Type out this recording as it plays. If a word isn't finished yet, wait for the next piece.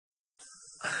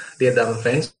Dear Dhamma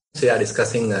friends, we are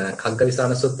discussing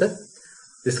KhaggaVisana Sutta.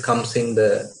 This comes in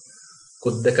the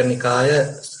Kuddaka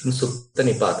Nikaya in Sutta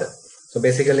Nipata. So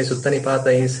basically Sutta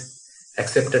Nipata is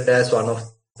accepted as one of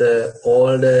the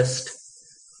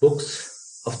oldest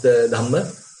books of the Dhamma,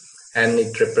 and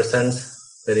it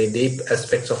represents very deep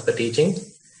aspects of the teaching.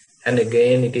 And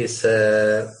again it is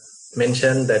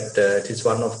mentioned that it is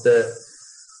one of the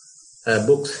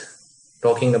books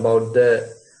talking about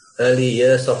the early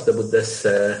years of the Buddha's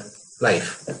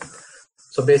life.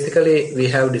 So basically we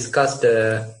have discussed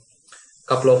a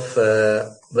couple of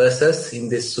verses in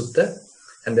this sutta,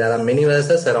 and there are many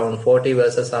verses, around 40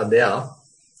 verses are there,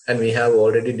 and we have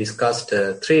already discussed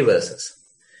 3 verses.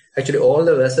 Actually all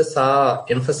the verses are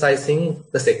emphasizing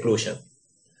the seclusion.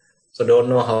 So don't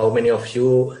know how many of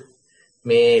you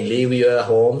may leave your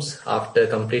homes after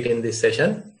completing this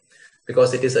session,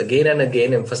 because it is again and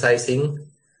again emphasizing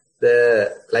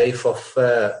the life of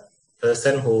a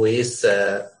person who is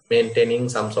maintaining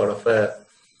some sort of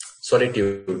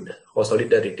solitude or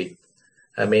solidarity,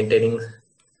 maintaining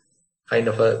kind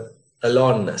of a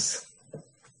aloneness.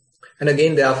 And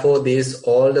again, therefore,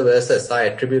 all the verses are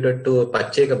attributed to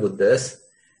Pacceka Buddhas,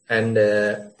 and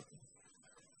our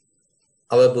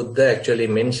Buddha actually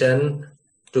mentioned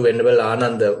to Venerable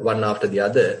Ananda one after the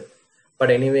other. But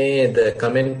anyway, the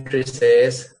commentary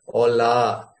says all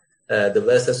are the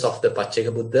verses of the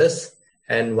Pacceka Buddhas,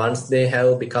 and once they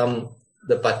have become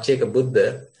the Pacceka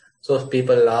Buddha, so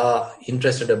people are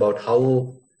interested about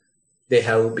how they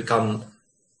have become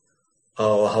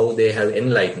or how they have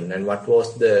enlightened, and what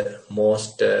was the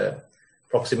most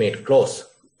proximate cause.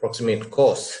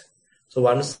 So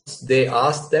once they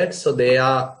ask that, so they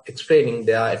are explaining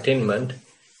their attainment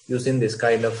using this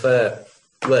kind of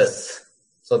verse.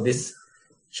 So this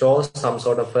shows some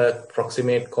sort of a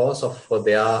proximate cause for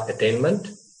their attainment,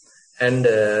 and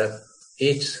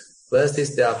each verse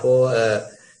is therefore a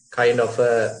kind of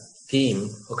a theme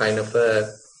or kind of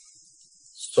a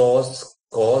source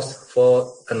cause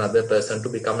for another person to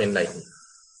become enlightened.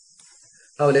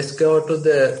 Now let's go to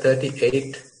the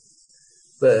 38th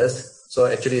verse. So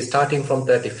actually starting from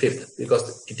 35th,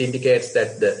 because it indicates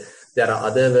that there are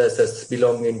other verses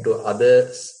belonging to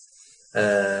other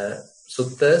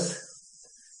suttas.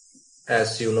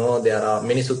 As you know, there are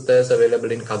many suttas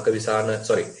available in in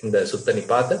the Sutta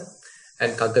Nipata,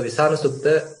 and KhaggaVisana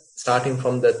Sutta starting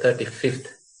from the 35th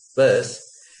verse.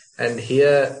 And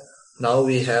here now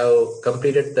we have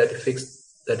completed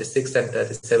 36 and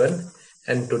 37,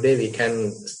 and today we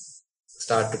can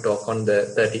start to talk on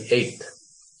the 38th.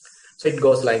 So it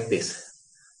goes like this.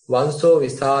 Vanso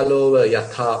visalova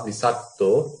yatha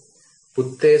visatto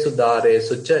puttesu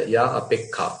daresu cha ya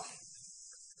apekha.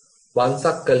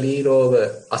 Vansak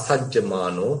kalirova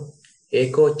asajjamano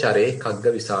eko chare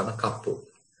KhaggaVisana kappu.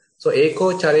 So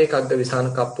eko chare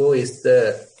KhaggaVisana kappu is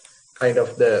the kind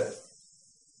of the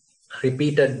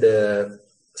repeated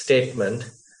statement.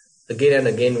 Again and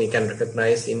again we can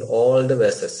recognize in all the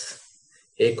verses.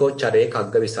 Eko chare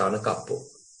KhaggaVisana kappu.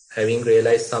 Having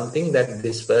realized something, that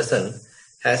this person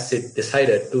has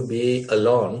decided to be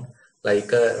alone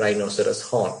like a rhinoceros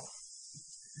horn.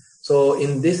 So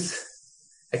in this,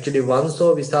 actually,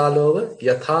 vanso visalova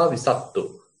yatha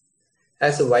visattu.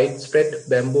 As a widespread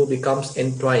bamboo becomes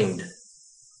entwined.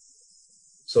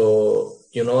 So,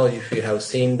 you know, if you have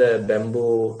seen the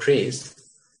bamboo trees,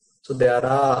 so there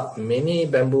are many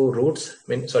bamboo roots,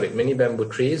 many bamboo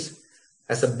trees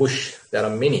as a bush. There are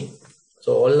many.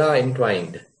 So all are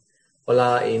entwined. All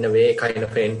are in a way kind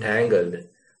of entangled.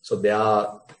 So there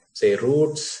are, say,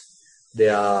 roots,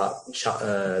 there are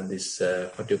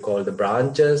the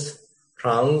branches,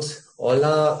 trunks, all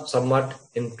are somewhat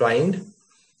entwined,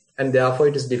 and therefore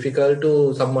it is difficult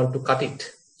to someone to cut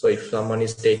it. So if someone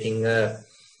is taking a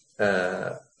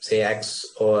say axe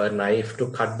or a knife to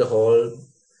cut the whole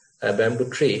bamboo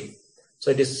tree, so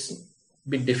it is a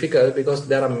bit difficult because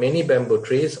there are many bamboo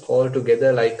trees all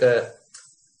together like a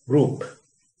group.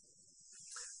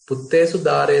 Puttesu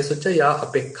daresu cha ya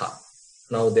apekha.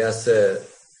 Now there's a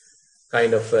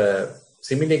kind of a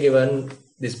simile given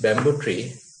this bamboo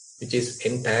tree, which is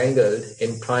entwined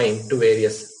to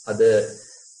various other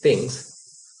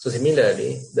things. So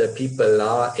similarly, the people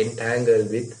are entangled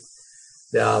with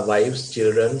their wives,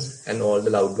 children, and all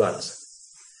the loved ones.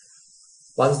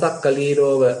 Vansak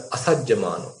kalirova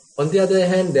asajjamano. On the other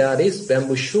hand, there is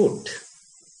bamboo shoot,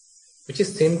 which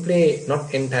is simply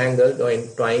not entangled or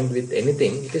entwined with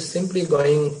anything. It is simply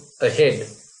going ahead,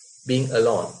 being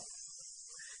alone.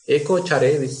 Eko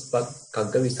chare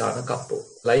KhaggaVisana kappo.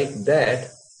 Like that,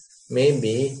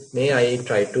 may I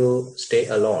try to stay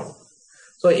alone.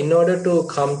 So in order to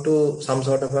come to some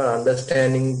sort of an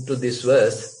understanding to this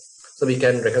verse, So we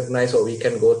can recognize, or we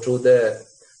can go through the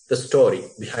story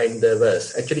behind the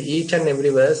verse. Actually, each and every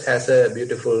verse has a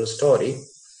beautiful story,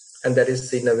 and that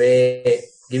is in a way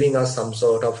giving us some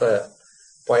sort of a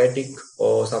poetic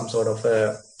or some sort of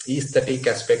a aesthetic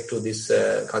aspect to this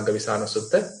KhaggaVisana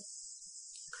Sutta.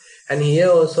 And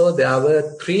here also there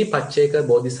were 3 Pacceka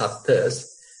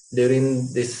Bodhisattvas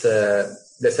during this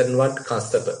lesson 1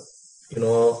 Kassapa.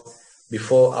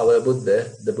 Before our Buddha,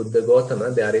 the Buddha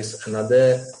Gautama, there is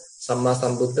another Samma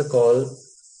Sambuddha called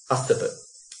Kassapa.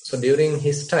 So during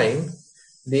his time,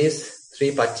 these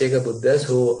 3 Pacceka Buddhas,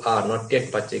 who are not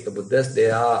yet Pacceka Buddhas, they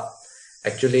are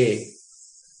actually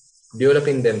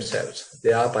developing themselves.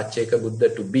 They are Pacceka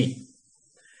Buddha to be,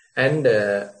 and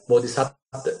Bodhisattva.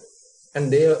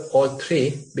 And they all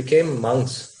 3 became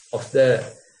monks of the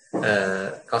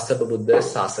Kassapa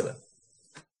Buddha's Sasana.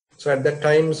 So at that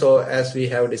time, so as we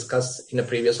have discussed in a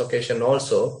previous occasion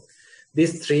also,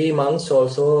 these 3 monks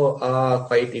also are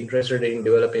quite interested in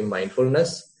developing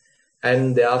mindfulness,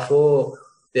 and therefore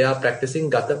they are practicing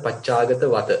Gata Paccagata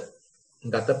Vata.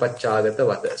 Gata Paccagata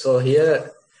Vata. So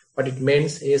here what it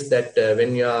means is that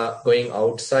when you are going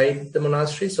outside the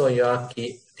monastery, so you are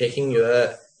taking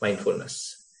your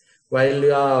mindfulness. While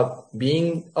you are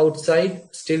being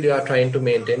outside, still you are trying to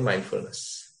maintain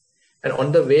mindfulness. And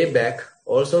on the way back,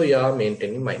 also you are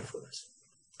maintaining mindfulness.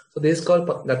 So this is called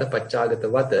Gata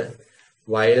Paccagata Vata.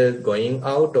 While going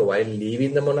out or while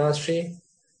leaving the monastery,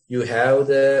 you have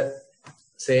the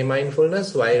same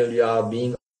mindfulness. While you are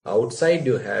being outside,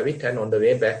 you have it, and on the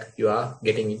way back, you are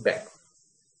getting it back.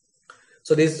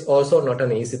 So this is also not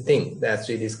an easy thing, as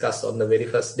we discussed on the very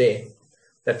first day,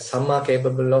 that some are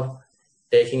capable of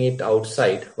taking it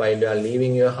outside. While you are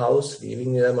leaving your house,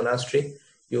 leaving your monastery,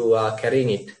 you are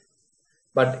carrying it.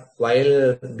 But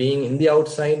while being in the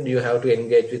outside, you have to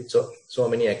engage with so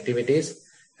many activities.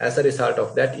 As a result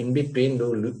of that, in between,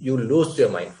 you lose your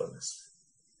mindfulness.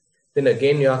 Then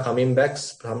again, you are coming back.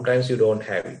 Sometimes you don't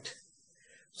have it.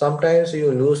 Sometimes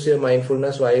you lose your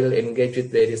mindfulness while engaged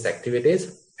with various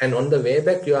activities. And on the way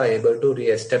back, you are able to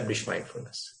re-establish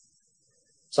mindfulness.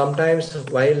 Sometimes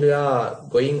while you are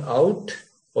going out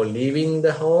or leaving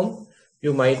the home,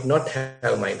 you might not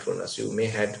have mindfulness. You may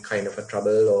have kind of a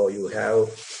trouble, or you have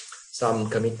some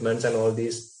commitments and all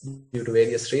these due to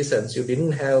various reasons. You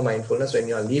didn't have mindfulness when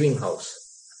you are leaving house.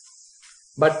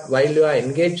 But while you are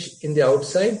engaged in the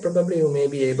outside, probably you may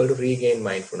be able to regain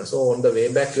mindfulness. So on the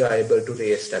way back, you are able to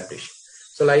re-establish.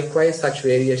 So likewise, such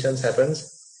variations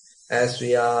happens as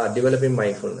we are developing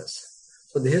mindfulness.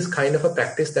 So this is kind of a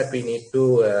practice that we need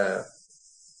to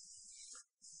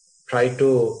try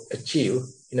to achieve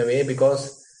in a way,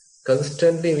 because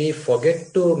constantly we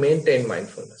forget to maintain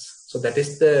mindfulness. So that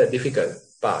is the difficult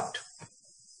part.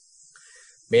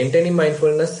 Maintaining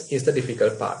mindfulness is the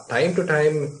difficult part. Time to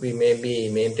time we may be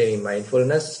maintaining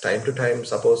mindfulness. Time to time,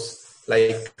 suppose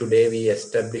like today we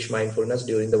establish mindfulness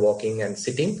during the walking and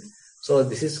sitting. So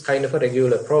this is kind of a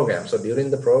regular program. So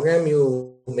during the program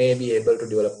you may be able to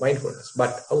develop mindfulness.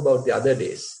 But how about the other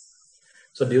days?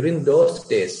 So during those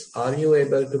days, are you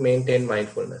able to maintain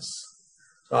mindfulness?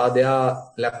 So are there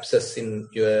lapses in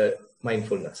your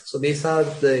mindfulness? So these are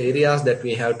the areas that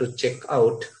we have to check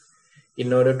out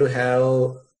in order to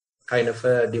have kind of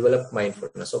a developed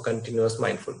mindfulness or continuous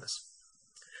mindfulness.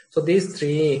 So these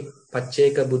 3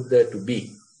 Pacceka Buddha to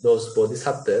be, those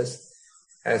Bodhisattvas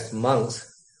as monks,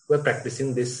 were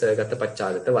practicing this Gata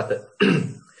Paccagata Vata.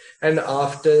 And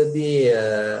after they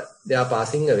are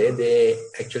passing away, they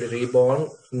actually reborn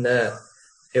in a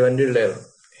heavenly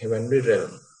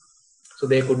realm. So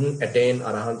they couldn't attain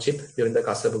arahantship during the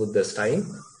Kassapa Buddha's time.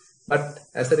 But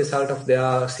as a result of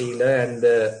their sila and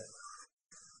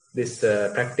this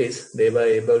practice, they were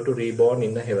able to reborn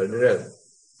in the heavenly realm.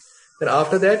 Then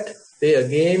after that, they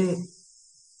again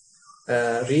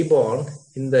reborn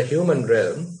in the human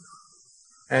realm,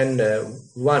 and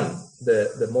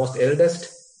the most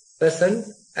eldest person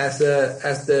as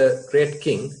the great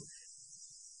king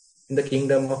in the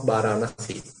kingdom of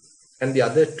Varanasi, and the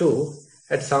other 2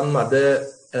 at some other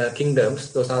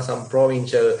kingdoms. Those are some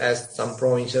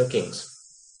provincial kings.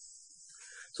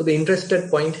 So the interested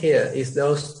point here is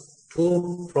those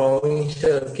 2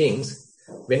 provincial kings,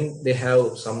 when they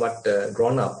have somewhat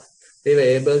grown up, they were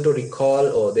able to recall,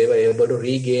 or they were able to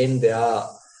regain their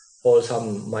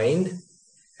wholesome mind.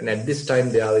 And at this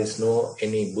time there is no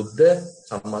any Buddha,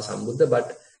 Samma Sambuddha,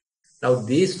 but now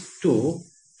these 2,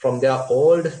 from their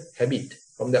old habit,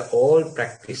 from their old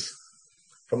practice,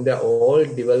 from their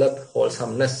old developed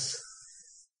wholesomeness,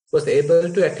 was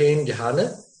able to attain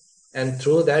jhana, and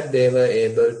through that they were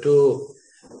able to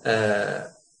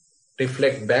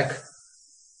reflect back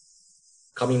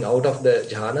coming out of the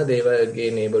jhana, they were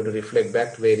again able to reflect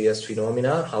back various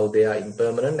phenomena, how they are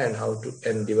impermanent,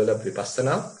 and develop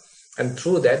vipassana. And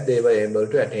through that, they were able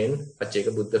to attain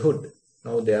Pacceka Buddhahood.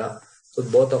 Now so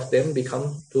both of them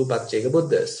become two Pacceka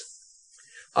Buddhas.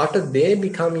 After they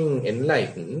becoming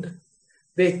enlightened,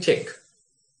 they check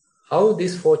how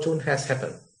this fortune has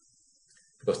happened.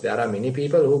 Because there are many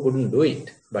people who couldn't do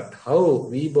it, but how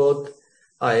we both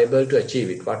are able to achieve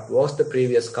it, what was the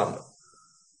previous karma.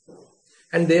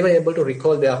 And they were able to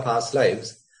recall their past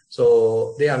lives.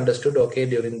 So they understood, okay,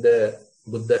 during the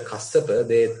Buddha Kassapa,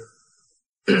 they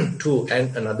too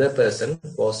and another person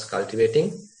was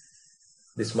cultivating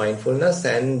this mindfulness,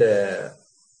 and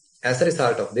as a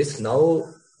result of this, now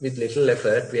with little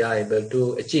effort, we are able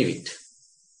to achieve it.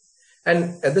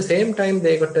 And at the same time,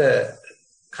 they got a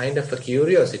kind of a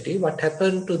curiosity, what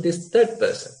happened to this third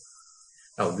person?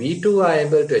 Now, we too are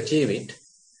able to achieve it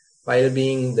while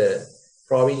being the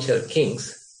provincial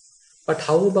kings, but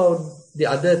how about the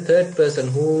other third person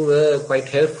who were quite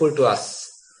helpful to us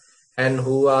and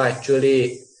who are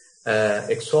actually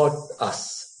exhort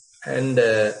us and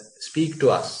speak to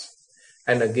us,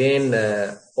 and again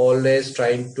always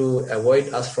trying to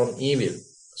avoid us from evil.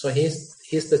 So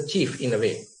he's the chief in a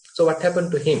way. So what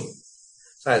happened to him?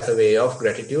 So as a way of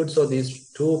gratitude, so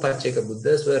these two Pacceka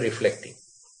Buddhas were reflecting.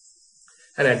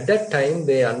 And at that time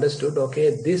they understood,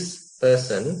 okay, this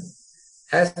person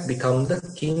has become the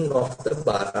king of the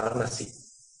Varanasi.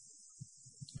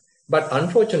 But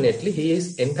unfortunately, he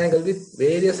is entangled with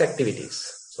various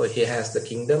activities. So he has the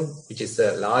kingdom, which is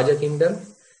a larger kingdom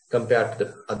compared to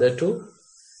the other two.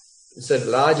 It's a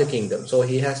larger kingdom. So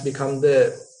he has become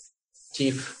the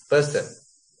chief person,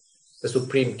 the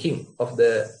supreme king of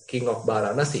the king of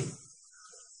Varanasi.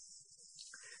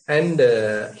 And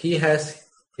he has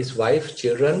his wife,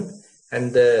 children,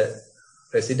 and the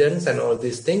residents and all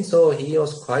these things. So he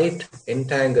was quite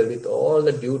entangled with all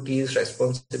the duties,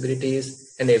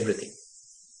 responsibilities, and everything.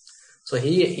 So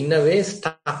he, in a way,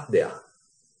 stuck there.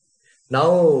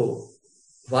 Now,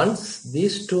 once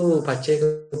these two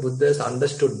Pacceka Buddhas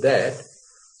understood that,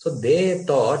 so they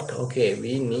thought, okay,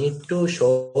 we need to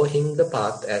show him the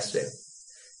path as well.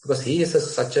 Because he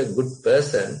is such a good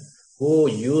person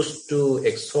who used to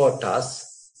exhort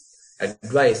us,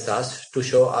 advise us to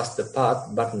show us the path,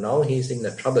 but now he is in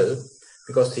the trouble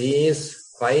because he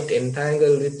is quite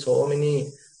entangled with so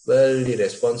many worldly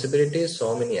responsibilities,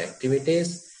 so many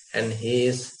activities, and he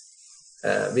is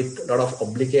with a lot of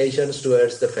obligations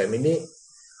towards the family,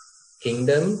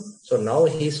 kingdom. So now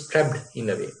he is trapped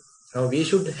in a way. Now we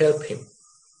should help him.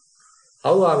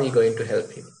 How are we going to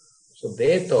help him? So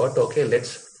they thought, okay,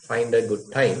 let's find a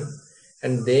good time.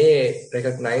 And they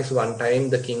recognized one time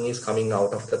the king is coming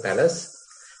out of the palace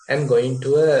and going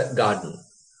to a garden.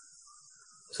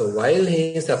 So while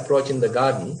he is approaching the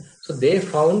garden, so they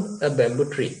found a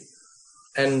bamboo tree.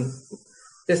 And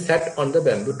they sat on the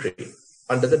bamboo tree,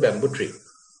 under the bamboo tree.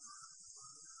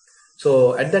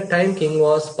 So at that time, king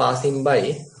was passing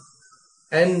by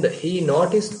and he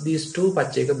noticed these two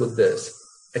Pacceka Buddhas.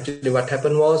 Actually, what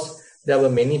happened was there were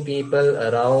many people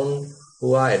around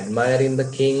who are admiring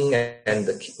the king, and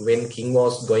when king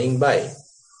was going by,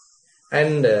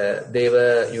 and they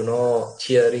were,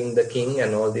 cheering the king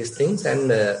and all these things,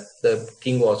 and the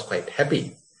king was quite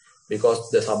happy because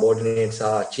the subordinates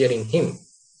are cheering him.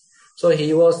 So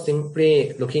he was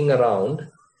simply looking around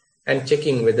and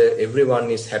checking whether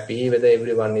everyone is happy, whether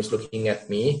everyone is looking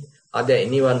at me. Are there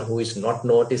anyone who is not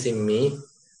noticing me?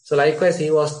 So likewise,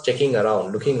 he was checking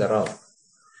around, looking around.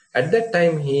 At that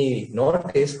time, he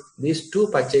noticed these two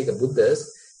Pacceka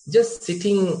Buddhas just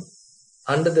sitting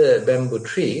under the bamboo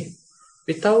tree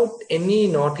without any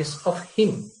notice of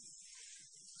him.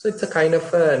 So it's a kind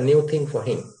of a new thing for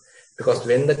him. Because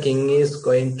when the king is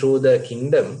going through the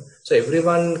kingdom, so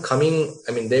everyone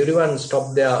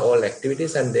stop their all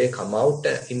activities and they come out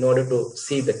in order to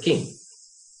see the king.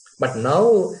 But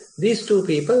now these two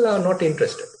people are not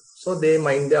interested. So they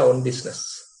mind their own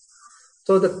business.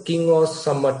 So the king was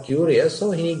somewhat curious.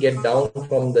 So he get down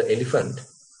from the elephant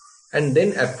and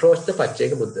then approached the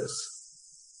Pacceka Buddhas.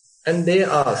 And they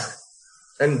asked,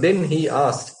 and then he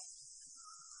asked,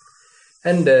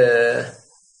 and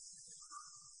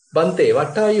Bante,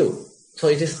 what are you? So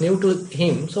it is new to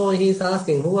him. So he is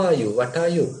asking, who are you? What are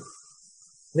you?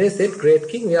 They said, great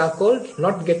king, we are called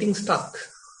not getting stuck.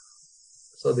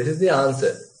 So this is the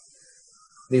answer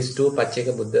these two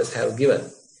Pacceka Buddhas have given.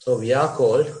 So we are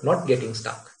called not getting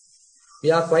stuck.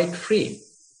 We are quite free.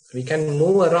 We can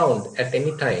move around at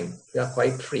any time. We are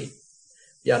quite free.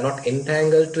 We are not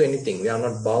entangled to anything. We are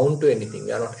not bound to anything.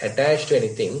 We are not attached to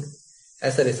anything.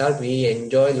 As a result, we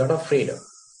enjoy a lot of freedom.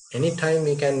 Anytime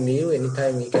we can leave,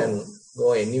 anytime we can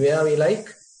go anywhere we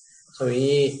like. So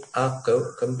we are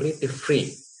completely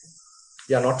free.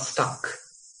 We are not stuck.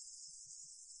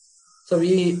 So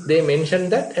they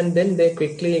mentioned that, and then they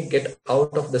quickly get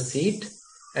out of the seat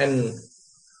and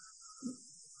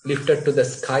lifted to the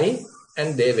sky,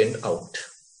 and they went out.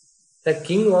 The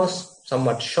king was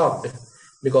somewhat shocked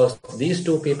because these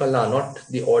two people are not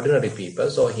the ordinary people,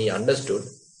 so he understood.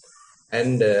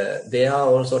 And they are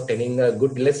also telling a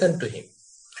good lesson to him.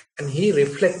 And he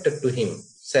reflected to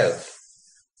himself,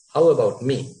 how about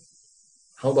me?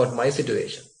 How about my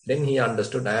situation? Then he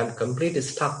understood, I am completely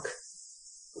stuck.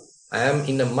 I am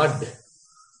in a mud.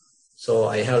 So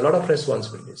I have a lot of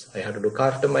responsibilities. I have to look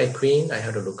after my queen. I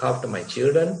have to look after my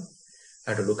children.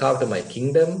 I have to look after my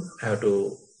kingdom. I have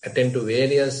to attend to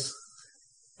various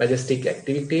majestic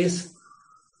activities.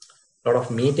 A lot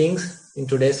of meetings in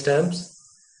today's terms.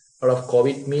 A lot of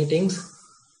COVID meetings.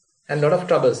 And a lot of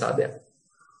troubles are there.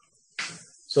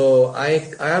 So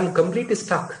I am completely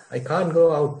stuck. I can't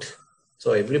go out.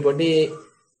 So everybody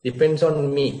depends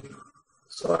on me.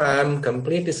 So I am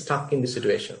completely stuck in this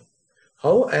situation.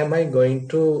 How am I going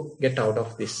to get out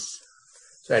of this?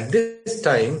 So at this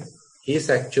time, he is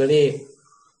actually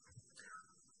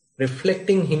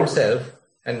reflecting himself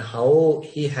and how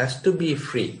he has to be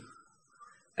free.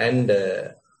 And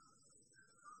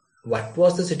what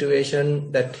was the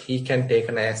situation that he can take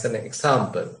as an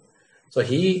example? So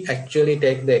he actually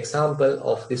take the example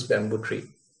of this bamboo tree.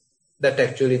 That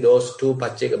actually those two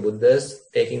Pacceka Buddhas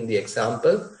taking the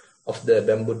example of the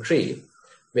bamboo tree,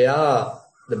 where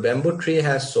the bamboo tree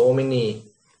has so many,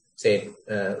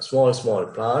 small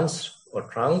plants or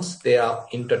trunks. They are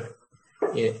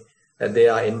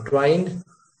entwined.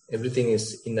 Everything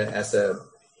is as a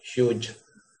huge,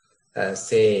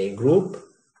 group.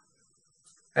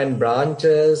 And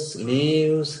branches,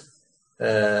 leaves,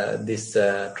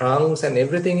 trunks, and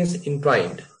everything is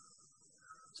entwined.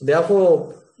 So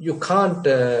therefore, you can't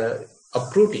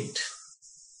uproot it.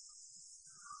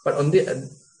 But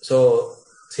so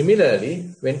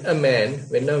similarly, when a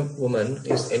woman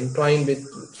is entwined with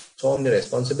so many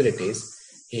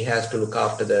responsibilities, he has to look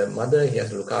after the mother, he has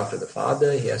to look after the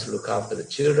father, he has to look after the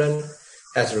children,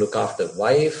 he has to look after the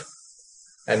wife,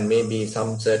 and maybe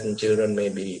some certain children may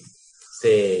be,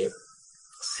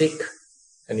 sick,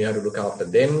 and you have to look after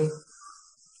them,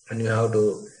 and you have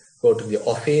to go to the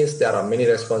office. There are many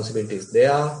responsibilities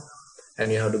there,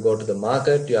 and you have to go to the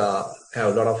market. You have a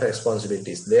lot of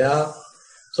responsibilities there.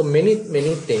 So many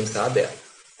things are there,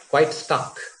 quite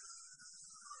stuck.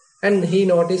 And he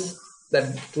noticed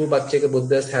that two Pacceka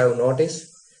Buddhas have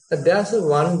noticed that there's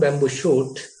one bamboo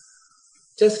shoot,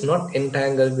 just not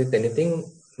entangled with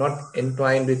anything, not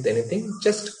entwined with anything,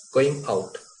 just going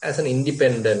out as an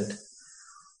independent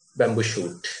bamboo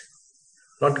shoot,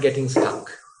 not getting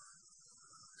stuck.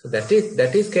 So that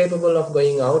is capable of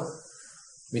going out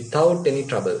without any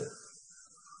trouble.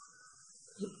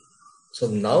 So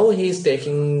now he is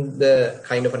taking the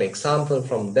kind of an example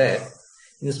from that,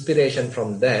 inspiration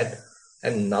from that,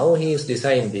 and now he is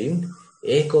deciding,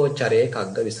 Eko chare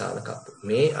KhaggaVisana kappu.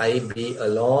 May I be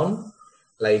alone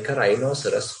like a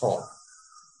rhinoceros horn.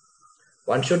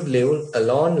 One should live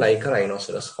alone like a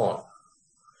rhinoceros horn.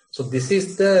 So this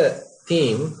is the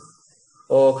theme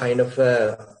or kind of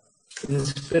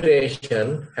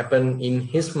inspiration happened in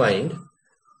his mind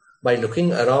by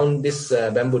looking around this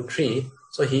bamboo tree.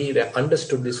 So he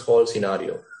understood this whole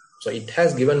scenario. So it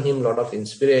has given him a lot of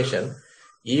inspiration.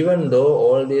 Even though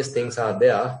all these things are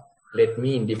there, let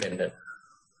me independent.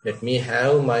 Let me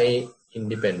have my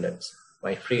independence,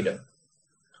 my freedom.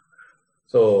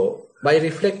 So by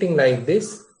reflecting like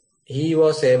this, he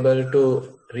was able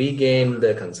to regain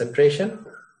the concentration,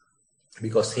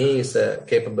 because he is a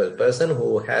capable person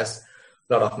who has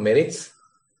a lot of merits,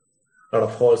 a lot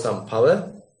of wholesome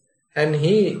power, and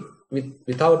he,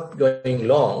 without going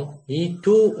long, he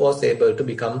too was able to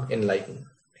become enlightened.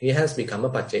 He has become a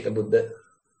Pacceka Buddha.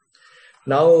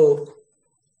 Now,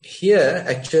 here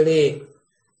actually,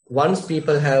 once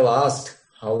people have asked,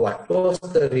 what was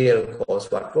the real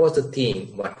cause, what was the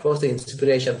theme, what was the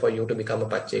inspiration for you to become a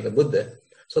Pacceka Buddha?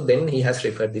 So then he has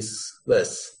referred this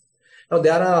verse.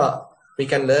 Now we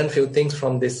can learn few things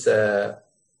from this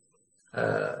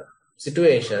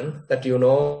situation, that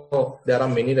there are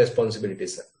many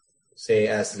responsibilities. Say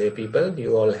as lay people,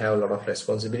 you all have a lot of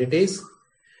responsibilities.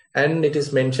 And it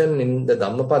is mentioned in the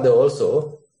Dhammapada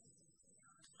also,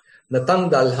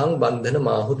 Natang dalhang bandhana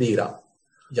mahudira,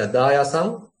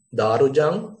 yadayasang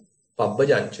darujang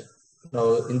pabbajancha.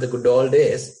 Now in the good old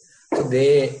days, so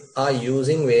they are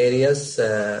using various,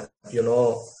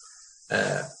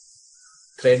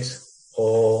 threads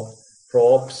or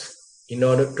ropes in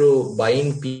order to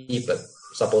bind people.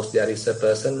 suppose there is a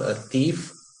person, a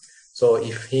thief. So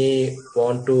if he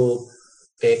want to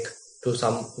take to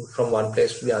from one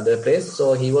place to the other place,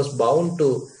 so he was bound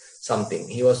to something.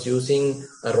 He was using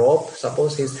a rope.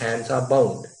 Suppose his hands are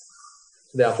bound.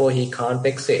 Therefore, he can't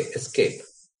escape.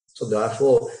 So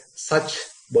therefore, such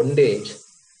bondage,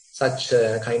 such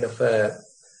kind of a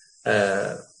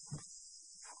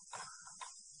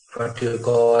what you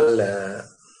call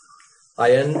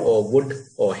iron or wood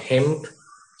or hemp.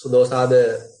 So those are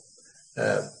the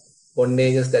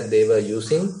bondages that they were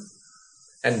using.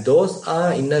 And those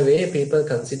are, in a way, people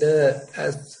consider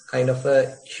as kind of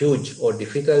a huge or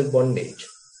difficult bondage.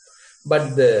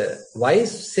 But the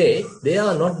wise say they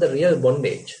are not the real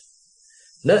bondage.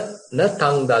 Na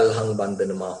tang dalhang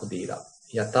bandhana mahudira.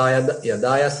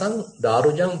 Yadayasang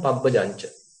darujang pabbajancha.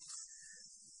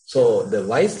 So the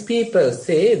wise people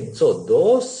say, so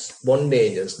those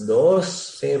bondages,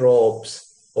 those say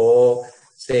ropes or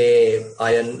say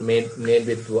iron made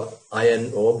with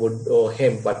iron or wood or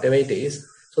hemp, whatever it is,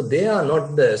 so they are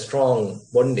not the strong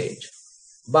bondage.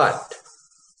 But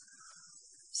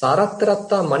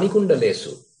Sarattaratta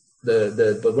manikundalesu,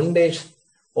 the bondage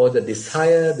or the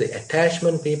desire, the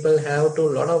attachment people have to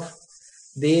a lot of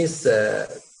these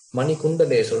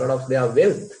manikundalesu, a lot of their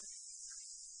wealth.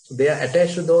 So they are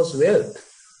attached to those wealth,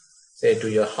 say to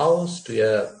your house, to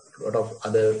your lot of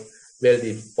other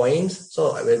wealthy points,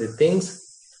 so wealthy things.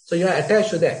 So you are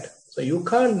attached to that. So you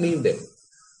can't leave them.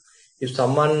 If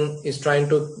someone is trying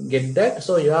to get that,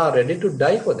 so you are ready to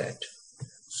die for that.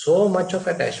 So much of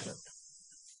attachment.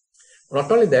 Not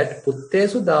only that,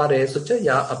 puttesu daresu cha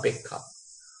ya apekha.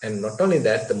 And not only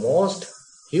that, the most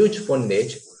huge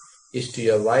bondage is to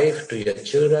your wife, to your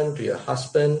children, to your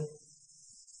husband.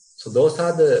 So those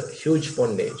are the huge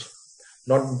bondage.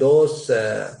 Not those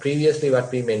previously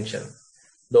what we mentioned.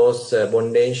 Those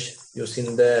bondage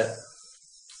using the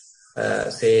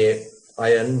say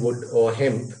iron, wood or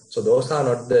hemp. So those are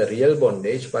not the real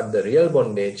bondage, but the real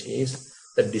bondage is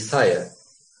the desire,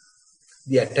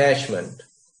 the attachment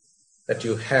that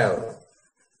you have,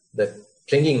 the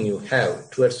clinging you have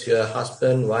towards your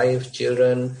husband, wife,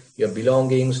 children, your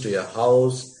belongings, to your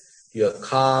house, to your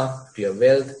car, to your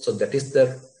wealth. So that is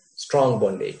the strong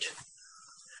bondage.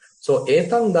 So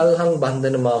etang dalhang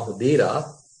bandhana mahudira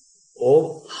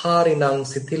o harinang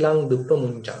sitilang dupa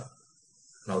munchang.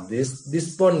 Now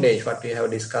this bondage, what we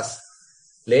have discussed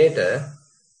later,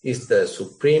 is the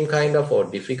supreme kind of or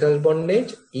difficult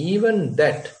bondage. Even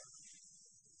that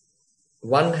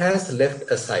one has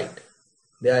left aside.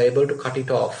 They are able to cut it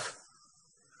off.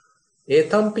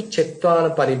 Etampi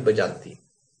chetvana paribbajanti.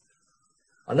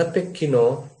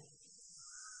 Anapekkino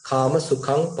kama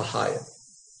sukhang pahaya.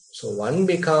 So one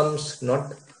becomes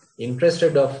not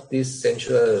interested of these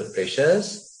sensual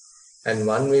pleasures, and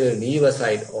one will leave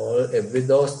aside every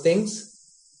those things,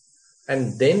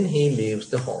 and then he leaves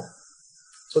the home.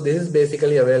 So this is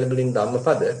basically available in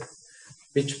Dhammapada,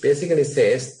 which basically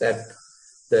says that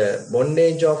the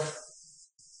bondage of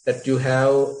that you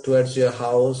have towards your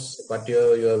house, what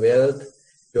your wealth,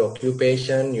 your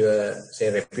occupation, your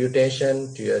say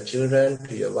reputation, to your children,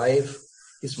 to your wife,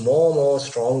 is more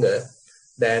stronger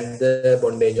than the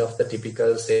bondage of the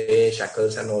typical say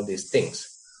shackles and all these things.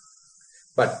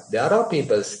 But there are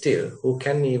people still who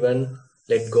can even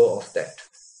let go of that.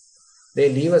 They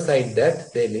leave aside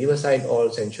that, they leave aside all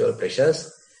sensual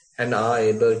pleasures and are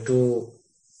able to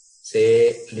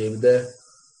say live the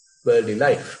worldly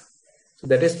life. So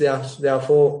that is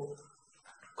therefore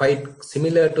quite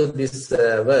similar to this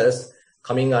verse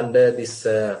coming under this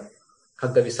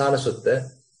KhaggaVisana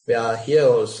Sutta, where here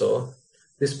also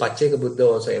this Pacceka Buddha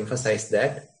also emphasized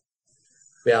that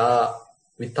where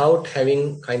without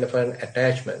having kind of an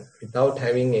attachment, without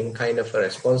having any kind of a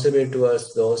responsibility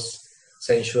towards those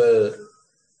sensual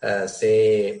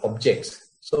say objects,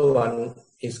 so one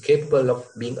is capable of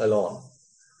being alone,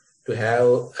 to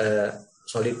have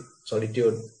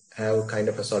solitude, have kind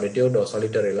of a solitude or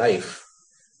solitary life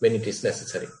when it is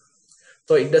necessary.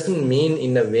 So it doesn't mean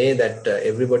in a way that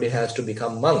everybody has to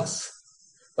become monks.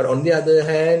 But on the other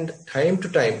hand, time to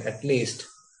time at least,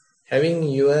 having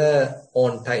your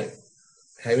own time,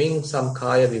 having some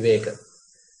kaya viveka,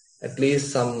 at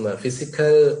least some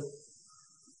physical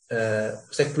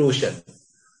seclusion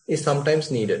is sometimes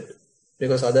needed.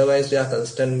 Because otherwise we are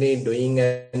constantly doing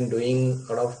a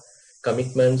lot of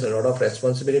commitments, a lot of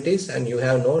responsibilities, and you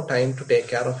have no time to take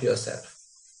care of yourself.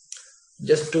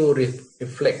 Just to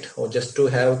reflect or just to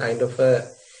have kind of a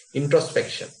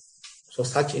introspection. So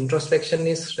such introspection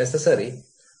is necessary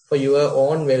for your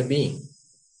own well-being.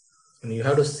 And you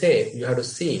have to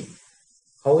see,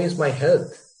 how is my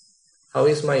health? How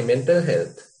is my mental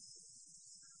health?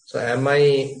 So am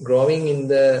I growing in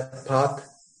the path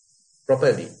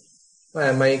properly? Or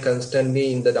am I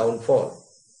constantly in the downfall?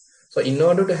 So in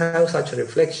order to have such a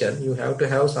reflection, you have to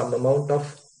have some amount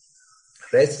of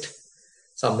rest,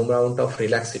 some amount of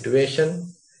relaxed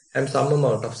situation, and some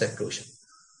amount of seclusion.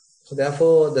 So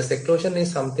therefore, the seclusion is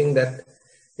something that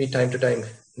we time to time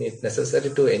need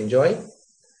necessary to enjoy.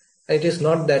 And it is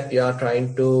not that we are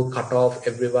trying to cut off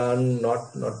everyone,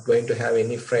 not going to have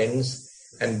any friends,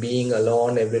 and being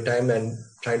alone every time and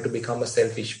trying to become a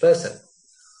selfish person.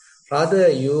 Rather,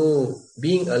 you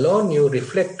being alone, you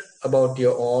reflect about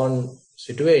your own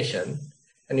situation,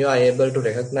 and you are able to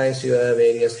recognize your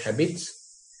various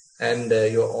habits and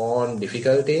your own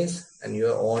difficulties and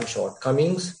your own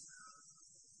shortcomings,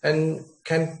 and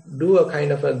can do a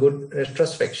kind of a good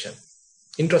introspection.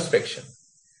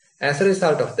 As a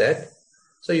result of that,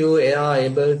 so you are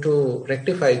able to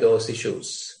rectify those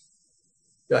issues.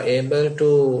 You are able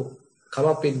to come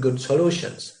up with good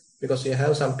solutions because you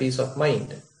have some peace of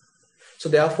mind. So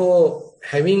therefore,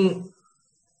 having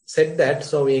said that,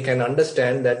 so we can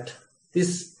understand that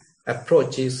this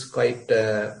approach is quite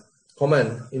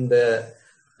common in the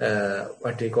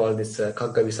what we call this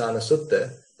KhaggaVisana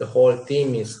Sutta. The whole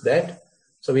theme is that.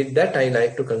 So with that, I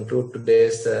like to conclude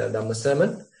today's Dhamma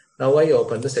sermon. Now I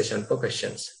open the session for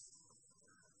questions.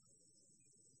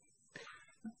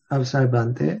 I'm sorry,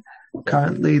 Bhante.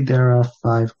 Currently, there are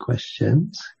 5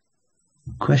 questions.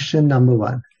 Question number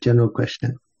 1, general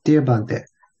question. Dear Bhante,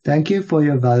 thank you for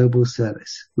your valuable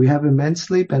service. We have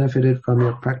immensely benefited from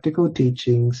your practical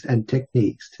teachings and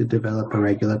techniques to develop a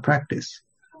regular practice.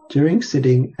 During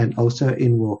sitting and also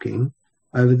in walking,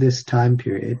 over this time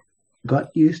period,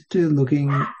 got used to look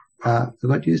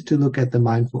at the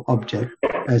mindful object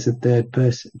as a third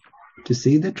person, to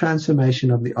see the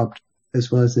transformation of the object as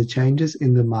well as the changes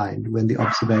in the mind when the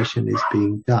observation is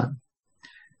being done.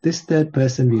 This third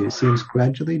person view seems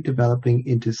gradually developing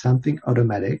into something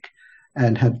automatic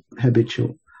and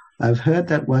habitual. I've heard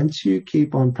that once you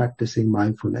keep on practicing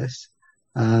mindfulness,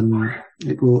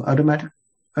 it will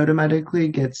automatically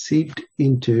get seeped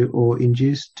into or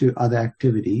induced to other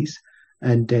activities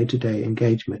and day-to-day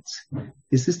engagements.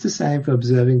 Is this the same for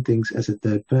observing things as a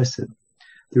third person?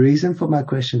 The reason for my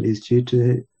question is due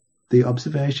to the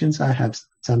observations I have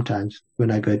sometimes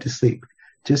when I go to sleep,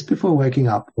 just before waking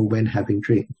up or when having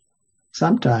dreams.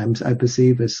 Sometimes I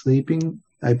perceive sleeping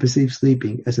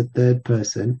as a third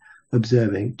person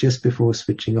observing just before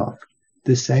switching off.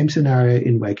 The same scenario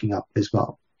in waking up as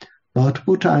well.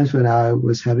 Multiple times when I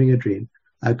was having a dream,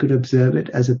 I could observe it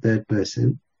as a third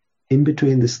person, in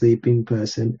between the sleeping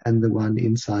person and the one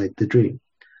inside the dream.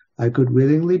 I could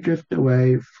willingly drift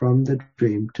away from the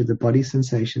dream to the body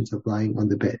sensations of lying on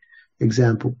the bed.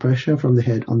 Example, pressure from the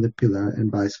head on the pillow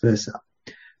and vice versa.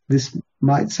 This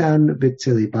might sound a bit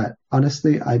silly, but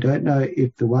honestly, I don't know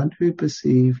if the one who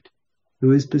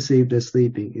is perceived as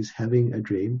sleeping is having a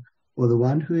dream, or the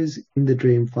one who is in the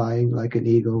dream flying like an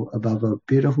eagle above a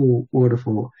beautiful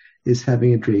waterfall is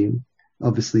having a dream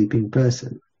of a sleeping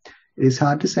person. It is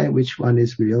hard to say which one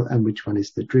is real and which one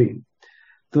is the dream.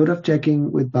 Thought of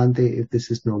checking with Bhante if this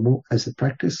is normal as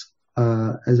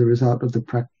a result of the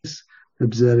practice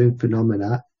observing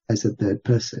phenomena as a third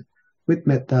person. With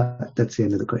metta, that's the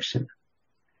end of the question.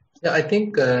 Yeah, I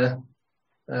think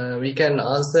we can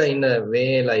answer in a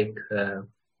way like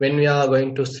when we are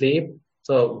going to sleep.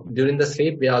 So during the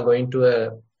sleep, we are going to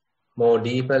a more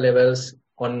deeper levels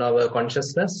on our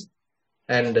consciousness,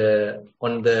 and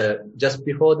on the just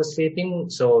before the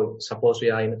sleeping. So suppose we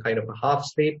are in a kind of a half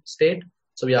sleep state.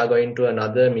 So we are going to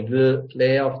another middle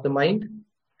layer of the mind.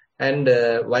 And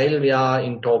while we are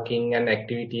in talking and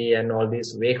activity and all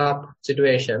this wake up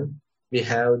situation, we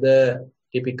have the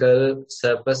typical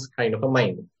surface kind of a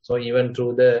mind. So even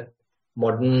through the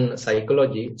modern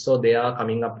psychology, so they are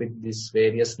coming up with these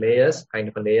various layers, kind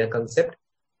of a layer concept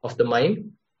of the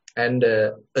mind. And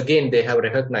again, they have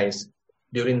recognized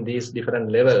during these different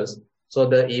levels, so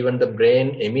even the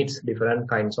brain emits different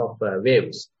kinds of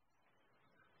waves.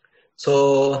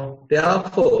 So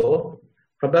therefore,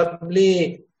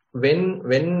 probably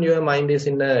when your mind is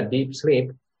in a deep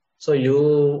sleep, so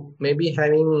you may be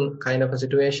having kind of a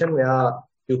situation where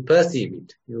you perceive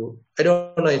it. I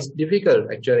don't know, it's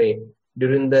difficult actually.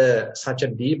 During such a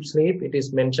deep sleep, it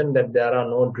is mentioned that there are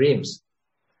no dreams.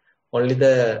 Only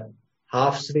the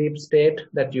half sleep state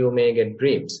that you may get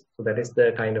dreams. So that is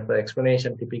the kind of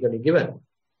explanation typically given.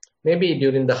 Maybe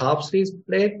during the half sleep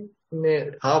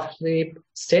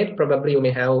state, probably you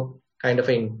may have kind of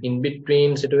an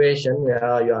in-between situation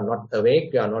where you are not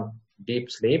awake, you are not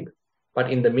deep sleep, but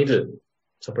in the middle.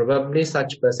 So probably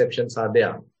such perceptions are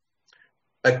there.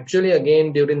 actually,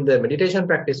 again, during the meditation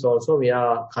practice also, we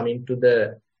are coming to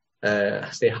the,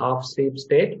 say, half sleep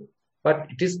state, but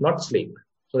it is not sleep.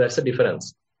 So that's the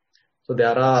difference. So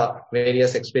there are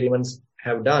various experiments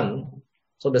have done.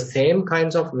 So the same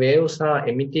kinds of waves are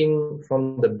emitting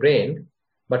from the brain,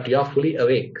 but you are fully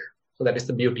awake. So that is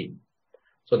the beauty.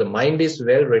 So the mind is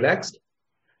well relaxed,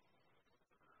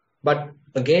 but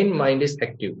again, mind is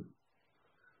active.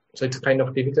 So it's kind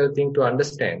of difficult thing to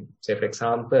understand. Say, for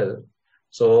example,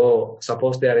 so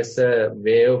suppose there is a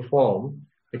waveform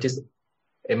which is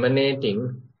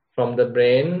emanating from the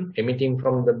brain, emitting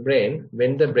from the brain.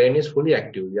 When the brain is fully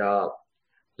active, you are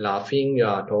laughing, you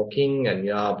are talking, and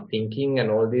you are thinking,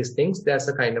 and all these things. There's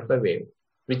a kind of a wave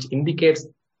which indicates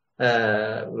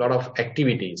a lot of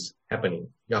activities happening.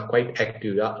 You are quite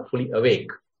active, you are fully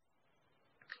awake.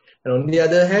 And on the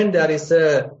other hand, there is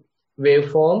a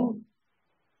waveform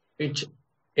which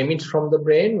emits from the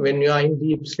brain when you are in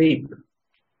deep sleep.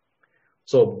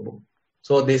 So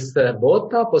this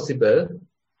both are possible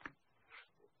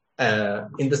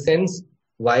in the sense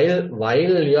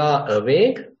while you are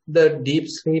awake, the deep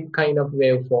sleep kind of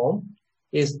waveform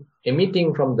is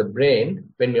emitting from the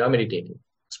brain when you are meditating,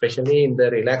 especially in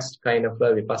the relaxed kind of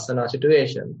a vipassana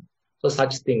situation. So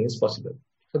such thing is possible.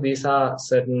 So these are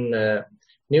certain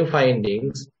new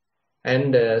findings,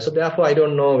 and so therefore I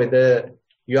don't know whether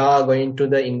you are going to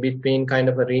the in-between kind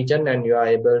of a region and you are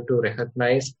able to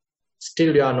recognize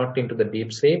still you are not into the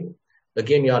deep sleep.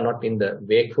 Again, you are not in the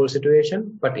wakeful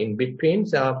situation, but in between,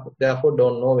 therefore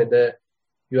don't know whether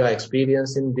you are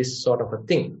experiencing this sort of a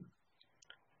thing.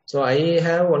 So I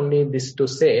have only this to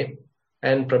say,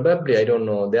 and probably, I don't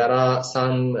know, there are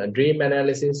some dream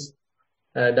analysis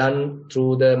done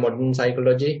through the modern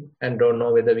psychology, and don't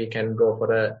know whether we can go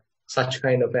for such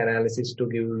kind of analysis to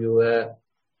give you a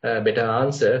better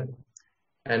answer.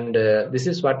 And this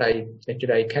is what I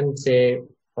can say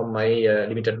from my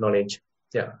limited knowledge.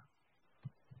 Yeah.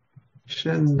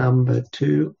 Question number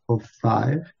 2 of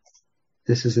 5.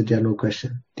 This is a general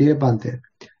question. Dear Bhante,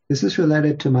 this is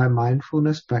related to my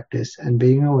mindfulness practice and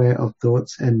being aware of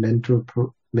thoughts and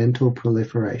mental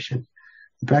proliferation.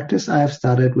 The practice I have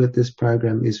started with this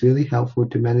program is really helpful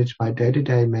to manage my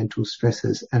day-to-day mental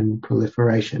stresses and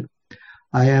proliferation.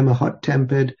 I am a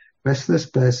hot-tempered, restless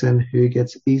person who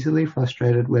gets easily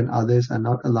frustrated when others are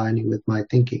not aligning with my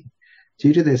thinking.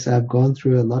 Due to this, I have gone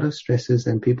through a lot of stresses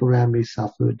and people around me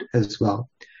suffered as well.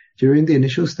 During the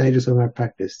initial stages of my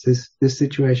practice, this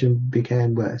situation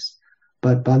became worse,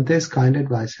 but Bhante's kind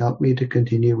advice helped me to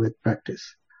continue with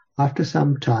practice. After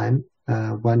some time,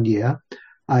 1 year,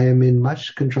 I am in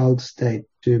much controlled state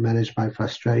to manage my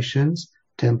frustrations,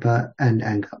 temper, and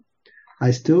anger.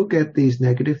 I still get these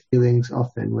negative feelings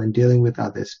often when dealing with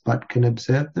others, but can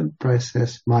observe the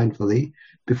process mindfully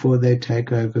before they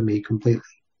take over me completely.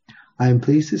 I am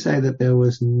pleased to say that there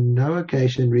was no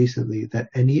occasion recently that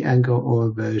any anger or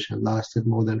aversion lasted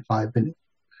more than 5 minutes.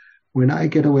 When I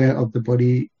get aware of the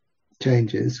body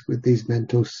changes with these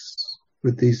mental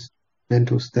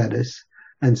status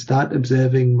and start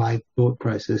observing my thought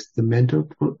process, the mental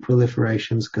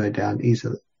proliferations go down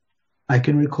easily. I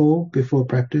can recall before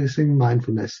practicing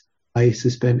mindfulness, I used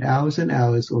to spend hours and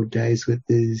hours or days with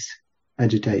these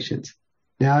agitations.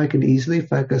 Now I can easily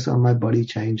focus on my body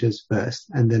changes first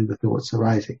and then the thoughts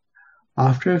arising.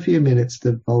 After a few minutes,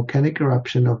 the volcanic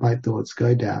eruption of my thoughts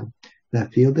go down, and I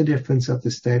feel the difference of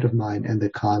the state of mind and the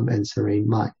calm and serene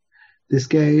mind. This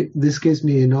gives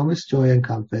me enormous joy and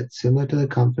comfort, similar to the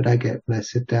comfort I get when I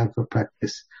sit down for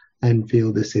practice and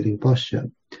feel the sitting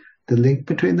posture. The link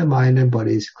between the mind and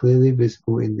body is clearly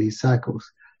visible in these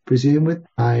cycles. Presume with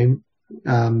time,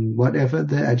 whatever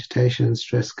the agitation and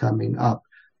stress coming up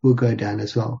will go down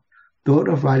as well. Thought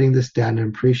of writing this down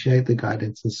and appreciate the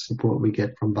guidance and support we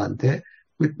get from Bhante.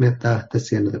 With metta,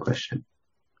 that's the end of the question.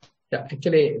 Yeah,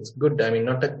 actually, it's good. I mean,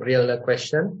 not a real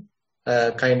question,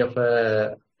 kind of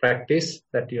a practice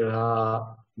that you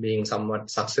are being somewhat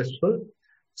successful.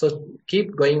 So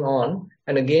keep going on,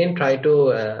 and again try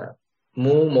to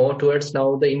move more towards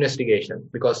now the investigation,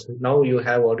 because now you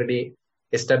have already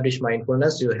established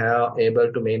mindfulness. You have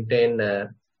able to maintain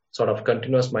sort of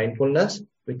continuous mindfulness.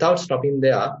 Without stopping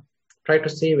there, try to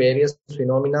see various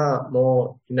phenomena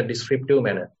more in a descriptive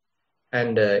manner,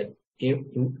 and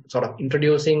in sort of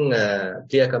introducing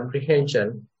clear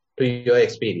comprehension to your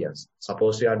experience.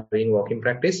 Suppose you are doing walking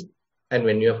practice, and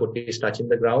when your foot is touching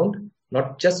the ground,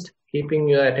 not just keeping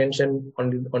your attention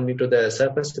only to the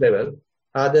surface level,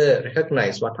 rather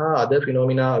recognize what are other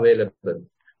phenomena available,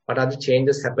 what are the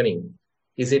changes happening.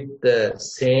 Is it the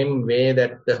same way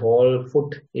that the whole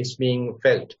foot is being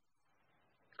felt?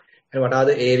 And what are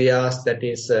the areas that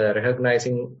is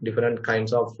recognizing different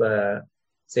kinds of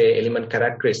say, element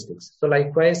characteristics. So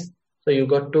likewise, so you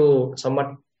got to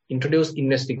somewhat introduce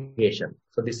investigation.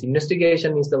 So this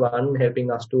investigation is the one helping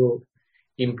us to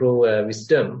improve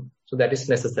wisdom. So that is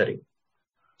necessary.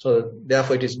 So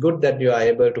therefore, it is good that you are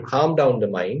able to calm down the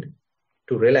mind,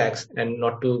 to relax and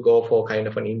not to go for kind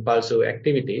of an impulsive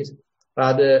activities.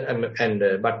 But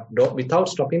without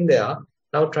stopping there,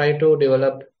 now try to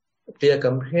develop clear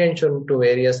comprehension to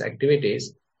various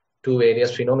activities, to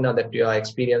various phenomena that you are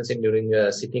experiencing during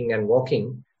your sitting and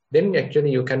walking. Then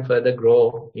actually you can further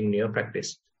grow in your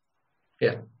practice.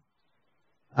 Yeah.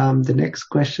 The next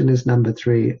question is number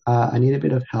 3. I need a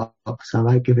bit of help, so I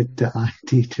might give it to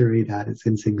Auntie to read out. It's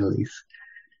in Sinhalese.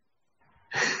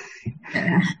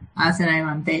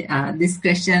 This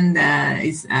question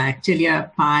is actually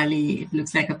a Pali, it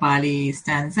looks like a Pali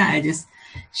stanza. I just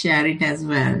share it as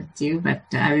well too, but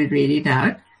I will read it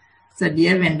out. So,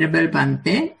 dear Venerable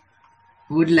Bhante,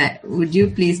 would you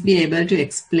please be able to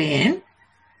explain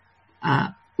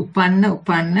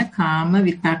Upanna Kama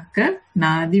Vitakka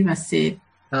Nadi Vaseti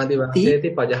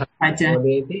Pajahati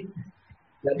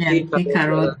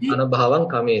Anubhavam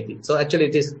Kameti. So actually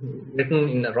it is written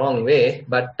in a wrong way,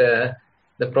 but the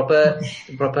proper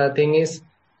thing is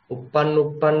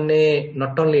Uppanne,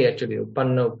 not only actually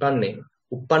Uppanne.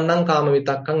 Uppannam Kama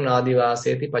Vitakkam Nadi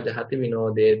Vaseti Pajahati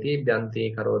Vinodeti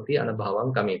Byanti Karoti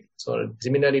Anubhavam Kameti. So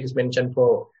similarly it is mentioned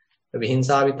for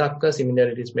Vihinsa Vitakka,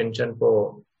 similarly it is mentioned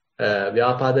for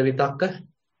Vyapada Vitakka,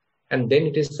 and then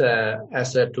it is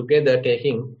as a together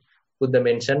taking with the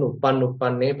mention Uppanne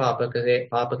Papake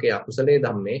Akusale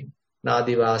Dhamme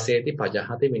Nadi Vaseti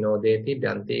Pajahati Vinodeti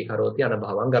Byanti Karoti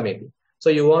Anubhavam Gameti. So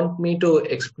you want me to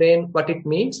explain what it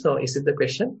means? So is it the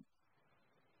question?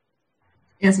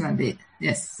 Yes, Bhante.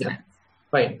 Yes. Yeah.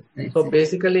 Fine. So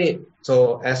basically,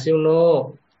 so as you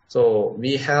know, so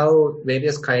we have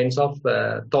various kinds of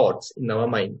thoughts in our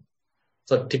mind.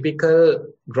 So typical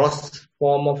gross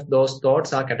form of those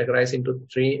thoughts are categorized into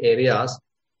 3 areas.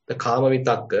 The Kama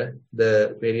Vitakka,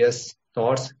 the various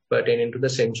thoughts pertaining to the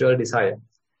sensual desire,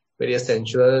 various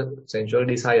sensual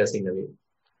desires in a way.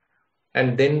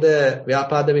 And then the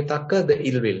Vyapada Vitakka, the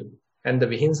ill will. And the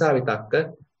Vihinsa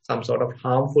Vitakka, some sort of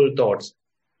harmful thoughts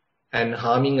and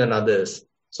harming on others.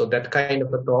 So that kind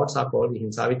of thoughts are called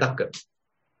Vihinsa Vitakka.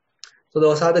 So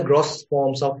those are the gross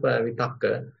forms of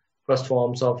Vitakka, gross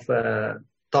forms of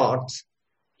thoughts,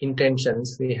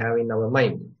 intentions we have in our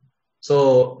mind.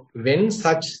 So when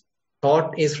such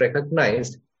thought is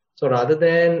recognized, so rather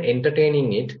than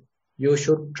entertaining it, you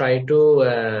should try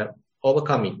to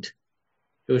overcome it.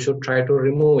 You should try to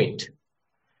remove it.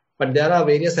 But there are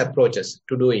various approaches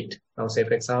to do it. Now say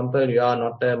for example, you are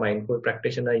not a mindful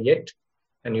practitioner yet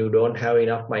and you don't have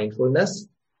enough mindfulness.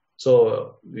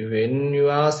 So when you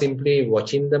are simply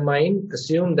watching the mind,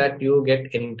 assume that you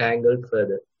get entangled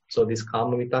further. So this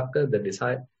Kama Vitakka, the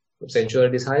desire, sensual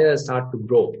desire start to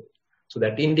grow. So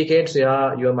that indicates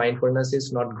your mindfulness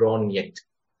is not grown yet.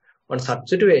 On such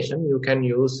situation, you can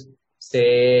use,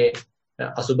 say,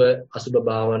 Asubha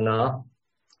Bhavana,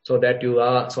 so that you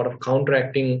are sort of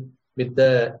counteracting with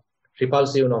the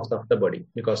repulsiveness of the body.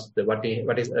 Because what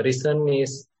is arisen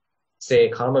is, say,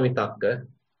 Kama Vitakka,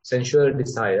 sensual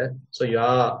desire. So you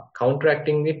are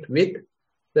counteracting it with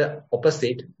the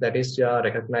opposite, that is, you are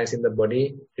recognizing the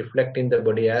body, reflecting the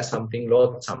body as something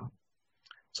loathsome.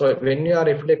 So when you are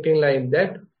reflecting like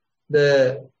that,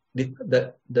 the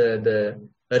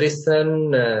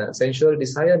arisen sensual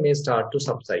desire may start to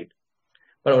subside.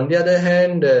 But on the other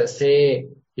hand, say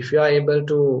if you are able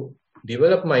to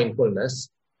develop mindfulness,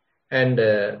 and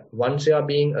once you are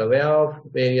being aware of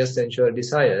various sensual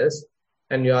desires,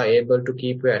 and you are able to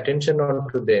keep your attention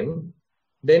onto them,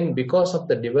 then because of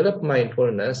the developed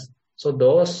mindfulness, so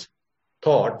those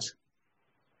thoughts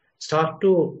start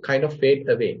to kind of fade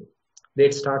away. They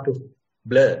start to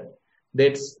blur.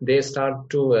 They start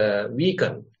to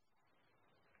weaken.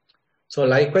 So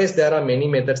likewise, there are many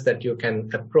methods that you can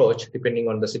approach depending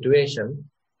on the situation.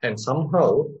 And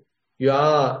somehow you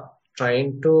are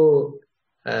trying to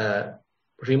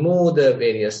remove the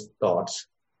various thoughts,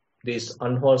 these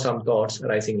unwholesome thoughts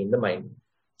arising in the mind.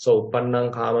 So,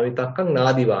 Uppannam Kama Vitakkam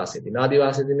Nadi Vaseti. Nadi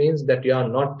Vaseti means that you are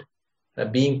not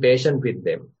being patient with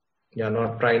them. You are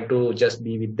not trying to just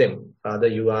be with them. Rather,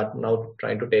 you are now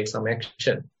trying to take some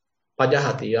action.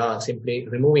 Pajahati, you are simply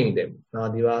removing them.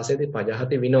 Nadi Vaseti,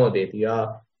 Pajahati Vinodeti. You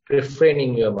are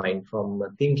refraining your mind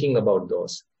from thinking about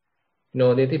those.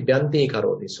 Vinodeti Byanti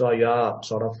Karoti. So, you are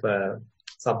sort of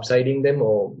subsiding them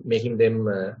or making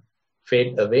them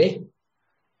fade away.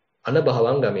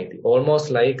 Anubhavam Gameti.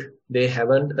 Almost like they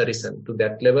haven't arisen to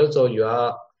that level, so you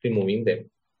are removing them.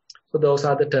 So those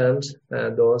are the terms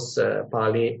those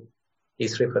Pali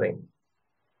is referring.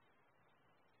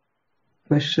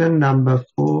 Question number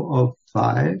 4 of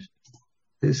 5.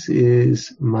 This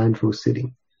is mindful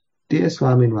sitting. Dear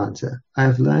Swaminwansa, I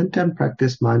have learned and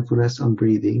practiced mindfulness on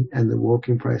breathing and the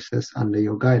walking process under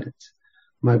your guidance.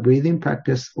 My breathing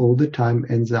practice all the time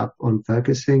ends up on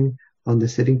focusing on the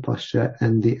sitting posture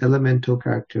and the elemental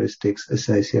characteristics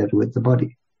associated with the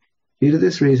body. Due to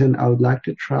this reason, I would like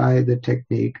to try the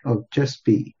technique of just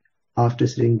be after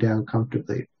sitting down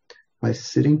comfortably. My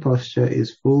sitting posture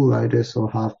is full lotus or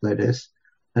half lotus,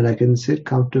 and I can sit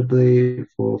comfortably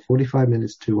for 45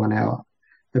 minutes to 1 hour.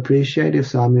 Appreciate if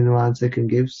Swaminwansa can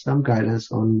give some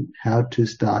guidance on how to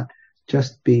start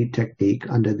just be technique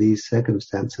under these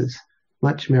circumstances.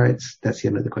 Much merits. That's the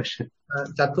end of the question.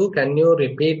 Chatu, can you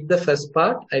repeat the first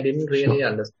part? I didn't really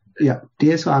understand. Yeah.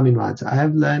 Dear Swaminwansa, I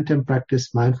have learned and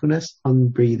practiced mindfulness on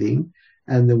breathing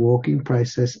and the walking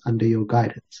process under your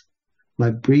guidance. My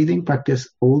breathing practice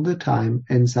all the time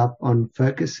ends up on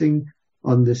focusing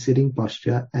on the sitting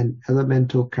posture and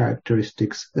elemental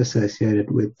characteristics associated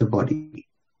with the body.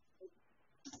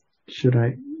 Should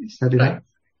I set it up?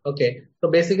 Okay.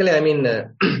 So basically, I mean,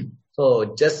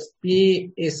 so just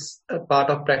be is a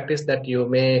part of practice that you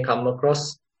may come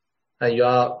across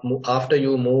after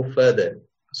you move further.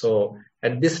 So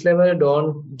at this level,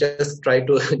 don't just try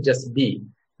to just be,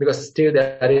 because still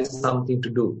there is something to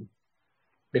do.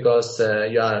 Because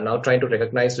you are now trying to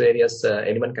recognize various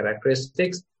element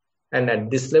characteristics, and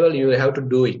at this level you have to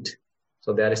do it.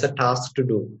 So there is a task to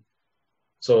do.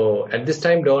 So at this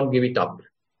time, don't give it up.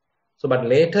 So, but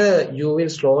later you will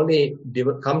slowly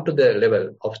come to the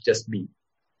level of just be.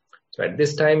 So at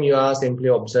this time, you are simply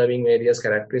observing various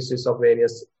characteristics of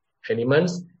various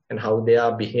elements and how they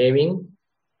are behaving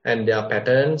and their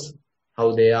patterns,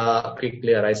 how they are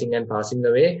quickly arising and passing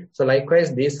away. So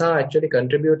likewise, these are actually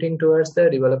contributing towards the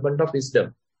development of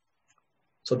wisdom.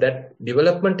 So that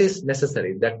development is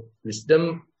necessary. That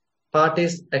wisdom part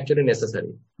is actually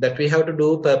necessary. That we have to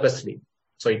do purposely.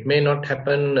 So it may not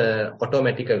happen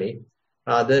automatically.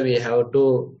 Rather, we have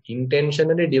to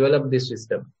intentionally develop this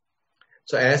wisdom.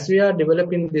 So as we are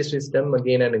developing this wisdom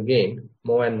again and again,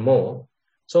 more and more,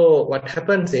 so what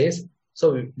happens is,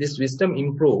 so this wisdom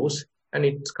improves and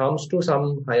it comes to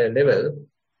some higher level.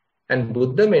 And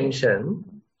Buddha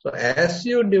mentioned, so as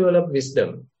you develop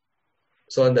wisdom,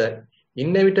 so the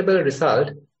inevitable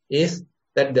result is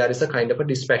that there is a kind of a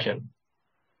dispassion.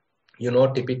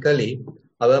 Typically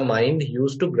our mind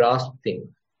used to grasp things.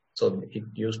 So it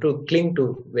used to cling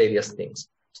to various things.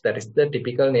 So that is the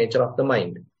typical nature of the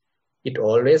mind. It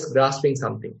always grasping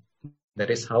something. That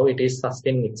is how it is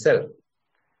sustaining itself.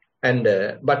 And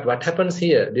but what happens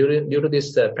here due to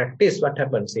this practice, what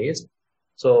happens is,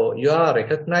 so you are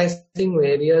recognizing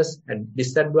various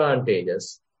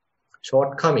disadvantages,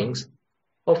 shortcomings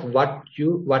of what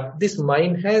this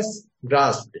mind has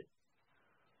grasped.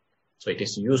 So it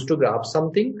is used to grasp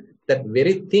something. That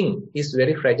very thing is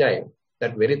very fragile.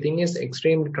 That very thing is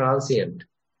extremely transient.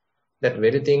 That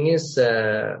very thing is,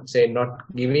 not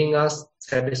giving us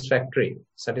satisfaction.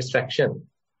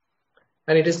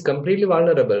 And it is completely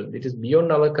vulnerable. It is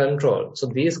beyond our control. So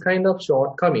these kind of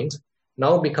shortcomings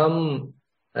now become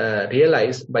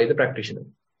realized by the practitioner.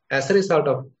 As a result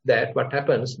of that, what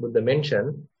happens, Buddha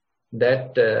mentioned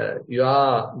that you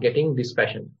are getting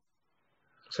dispassion.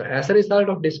 So as a result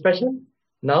of dispassion,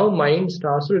 now mind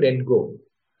starts to let go.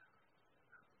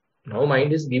 Now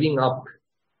mind is giving up,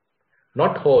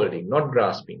 not holding, not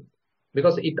grasping,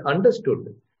 because it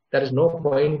understood there is no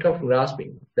point of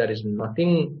grasping. There is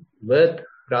nothing worth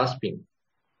grasping.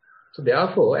 So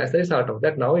therefore, as a result of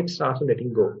that, now it starts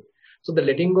letting go. So the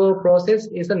letting go process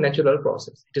is a natural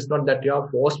process. It is not that you are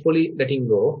forcefully letting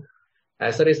go.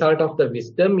 As a result of the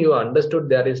wisdom, you understood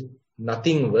there is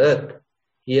nothing worth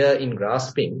here in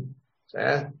grasping.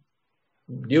 So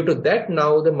due to that,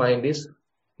 now the mind is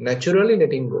naturally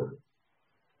letting go.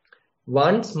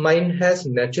 Once mind has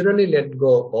naturally let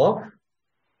go of,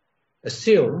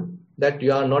 assume that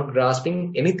you are not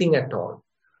grasping anything at all.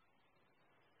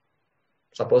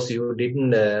 Suppose you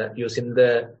didn't using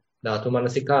the Dhatu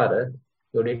Manasikara,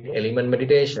 you did element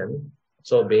meditation.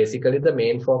 So basically the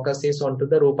main focus is onto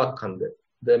the Rupakkhanda,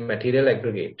 the material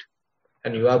aggregate.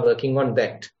 And you are working on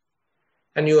that.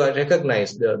 And you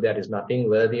recognize there is nothing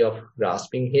worthy of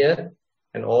grasping here.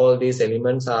 And all these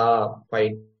elements are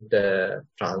quite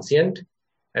transient.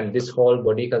 And this whole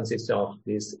body consists of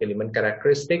these element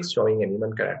characteristics, showing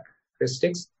element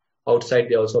characteristics. Outside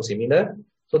they are also similar.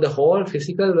 So the whole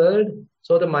physical world,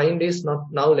 so the mind is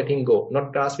not now letting go,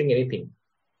 not grasping anything.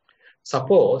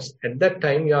 Suppose at that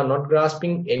time you are not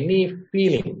grasping any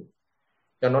feeling,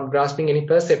 you are not grasping any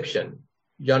perception,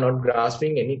 you are not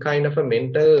grasping any kind of a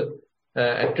mental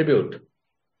attribute.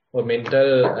 or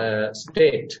mental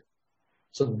state.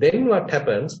 So then what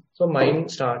happens? So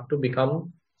mind start to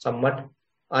become somewhat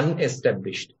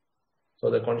unestablished. So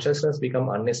the consciousness become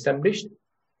unestablished,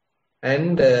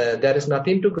 and there is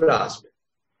nothing to grasp.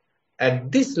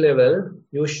 At this level,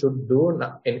 you shouldn't do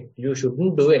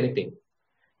anything.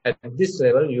 At this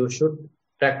level, you should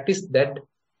practice that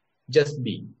just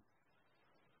be.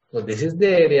 So this is the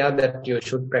area that you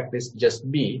should practice just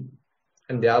be,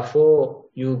 and therefore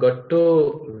you got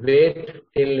to wait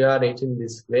till you are reaching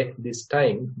this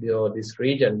time, or this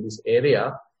region, this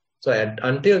area. So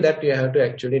until that, you have to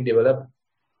actually develop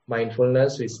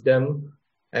mindfulness, wisdom,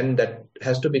 and that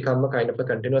has to become a kind of a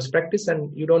continuous practice.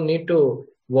 And you don't need to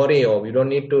worry, or you don't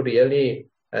need to really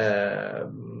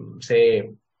have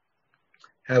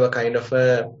a kind of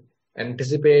a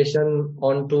anticipation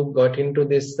on to got into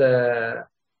this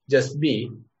just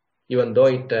be, even though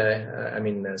it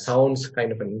sounds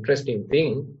kind of an interesting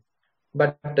thing,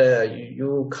 but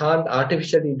you can't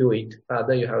artificially do it.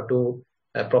 Rather, you have to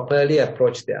properly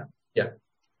approach there. Yeah.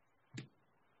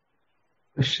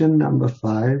 Question number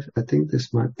 5. I think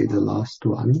this might be the last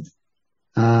one.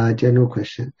 General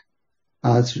question.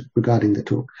 Regarding the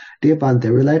talk. Dear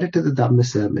Bhante, related to the Dhamma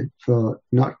sermon for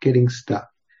not getting stuck,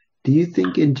 do you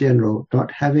think in general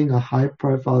not having a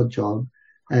high-profile job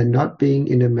and not being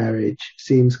in a marriage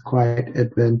seems quite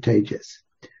advantageous?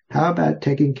 How about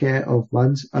taking care of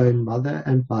one's own mother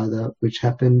and father, which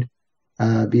happened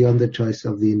beyond the choice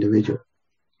of the individual?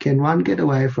 Can one get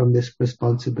away from this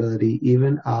responsibility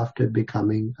even after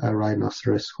becoming a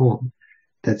rhinoceros horn?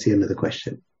 That's the end of the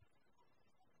question.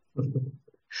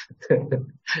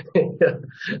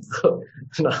 So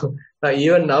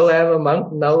even now I am a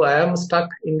monk. Now I am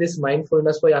stuck in this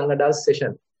mindfulness for young adults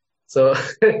session. So,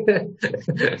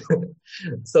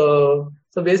 so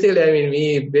basically,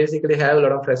 we basically have a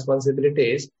lot of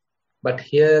responsibilities, but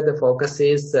here the focus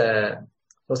is.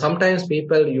 So sometimes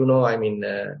people, they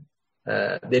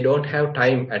don't have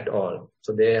time at all.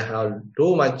 So they have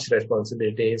too much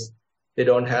responsibilities. They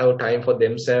don't have time for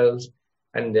themselves,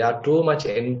 and they are too much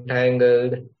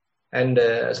entangled. And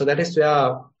so that is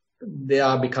where they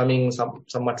are becoming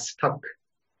somewhat stuck.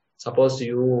 Suppose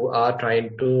you are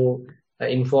trying to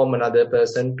inform another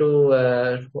person to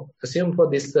assume for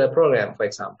this program, for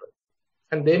example.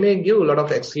 And they may give a lot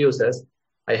of excuses.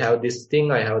 I have this thing,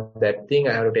 I have that thing,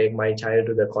 I have to take my child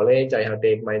to the college, I have to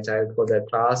take my child for the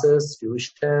classes,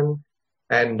 tuition,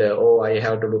 and I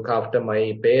have to look after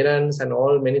my parents, and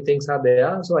many things are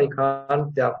there. So I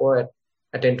can't therefore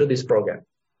attend to this program.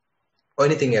 Or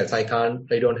anything else. I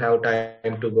don't have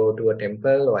time to go to a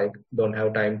temple, or I don't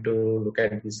have time to look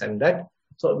at this and that.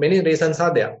 So many reasons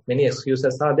are there, many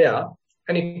excuses are there,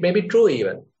 and it may be true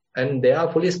even, and they are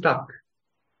fully stuck.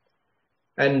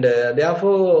 And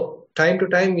therefore, time to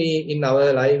time, in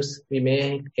our lives, we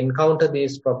may encounter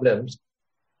these problems,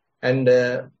 and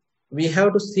we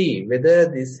have to see whether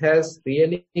this has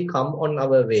really come on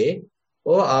our way,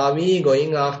 or are we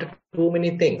going after too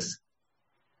many things.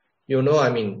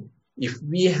 If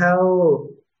we have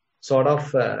sort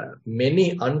of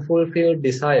many unfulfilled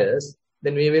desires,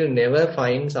 then we will never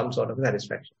find some sort of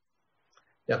satisfaction.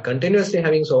 We are continuously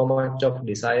having so much of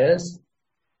desires,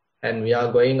 and we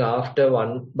are going after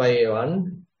one by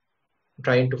one,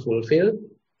 trying to fulfill,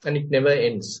 and it never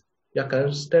ends. We are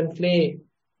constantly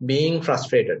being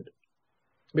frustrated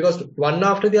because one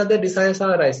after the other desires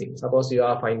are arising. Suppose you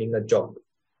are finding a job,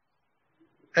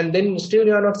 and then still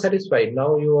you are not satisfied.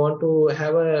 Now you want to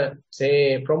have a,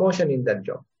 promotion in that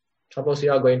job. Suppose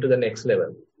you are going to the next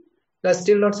level. You are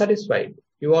still not satisfied.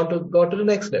 You want to go to the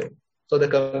next level. So the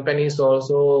companies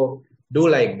also do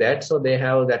like that. So they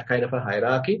have that kind of a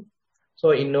hierarchy.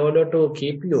 So in order to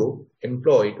keep you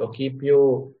employed or keep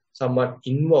you somewhat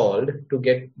involved to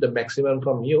get the maximum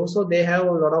from you, so they have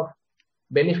a lot of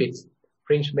benefits,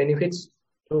 fringe benefits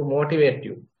to motivate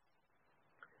you.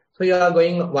 So you are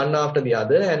going one after the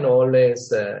other and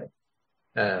always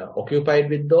occupied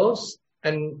with those,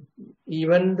 and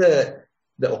even the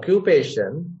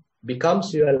occupation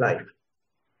becomes your life.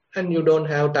 And you don't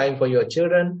have time for your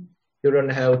children, you don't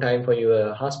have time for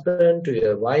your husband, to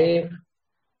your wife,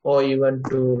 or even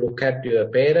to look at your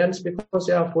parents, because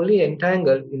you are fully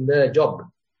entangled in the job.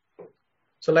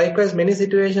 So likewise, many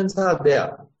situations are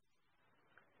there.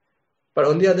 But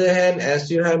on the other hand, as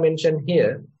you have mentioned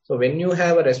here, so when you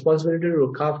have a responsibility to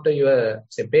look after your,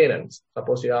 parents,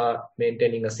 suppose you are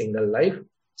maintaining a single life,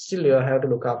 still you have to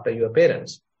look after your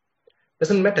parents.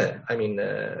 Doesn't matter.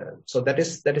 So that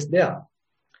is there.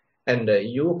 And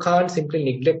you can't simply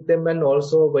neglect them and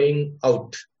also going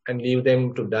out and leave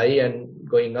them to die and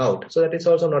going out. So that is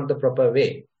also not the proper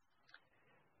way.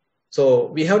 So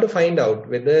we have to find out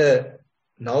whether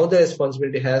now the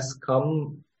responsibility has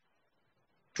come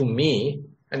to me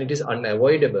and it is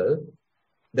unavoidable,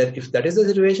 that if that is the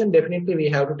situation, definitely we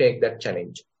have to take that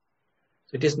challenge.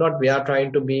 So it is not we are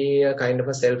trying to be a kind of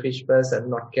a selfish person,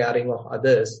 not caring of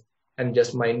others and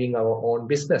just minding our own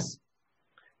business.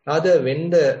 Rather, when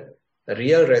the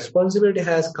real responsibility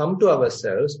has come to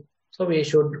ourselves, so we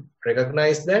should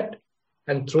recognize that,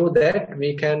 and through that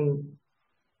we can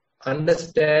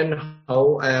understand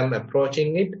how I am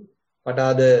approaching it, what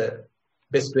are the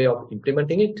best way of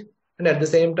implementing it. And at the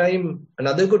same time,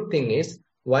 another good thing is,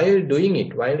 while doing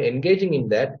it, while engaging in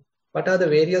that, what are the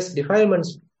various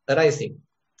defilements arising?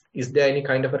 Is there any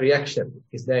kind of a reaction?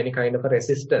 Is there any kind of a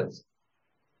resistance?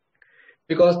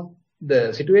 Because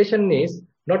the situation is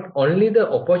not only the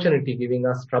opportunity giving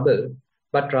us trouble,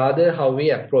 but rather how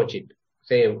we approach it.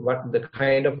 Say, what the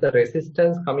kind of the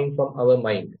resistance coming from our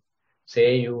mind.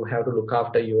 Say you have to look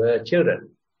after your children.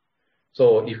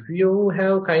 So if you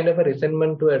have kind of a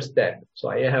resentment towards that, so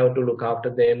I have to look after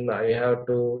them, I have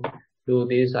to do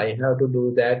this, I have to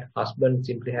do that, husband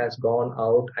simply has gone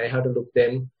out, I have to look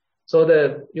them. So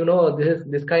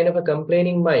this kind of a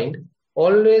complaining mind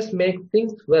always makes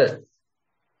things worse.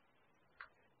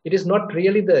 It is not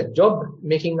really the job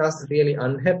making us really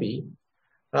unhappy,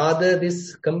 rather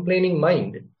this complaining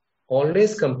mind,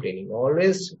 always complaining,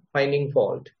 always finding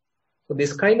fault. So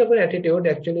this kind of an attitude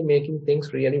actually making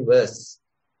things really worse.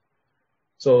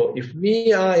 So if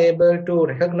we are able to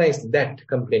recognize that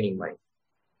complaining mind,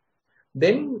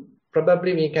 then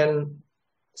probably we can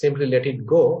simply let it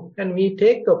go and we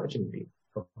take the opportunity.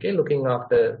 Okay, looking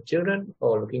after children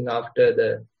or looking after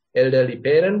the elderly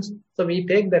parents. So we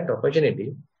take that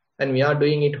opportunity and we are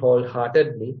doing it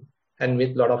wholeheartedly and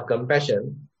with a lot of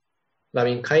compassion,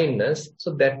 loving kindness.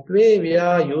 So that way we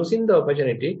are using the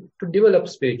opportunity to develop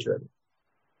spiritually.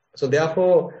 So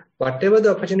therefore, whatever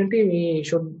the opportunity, we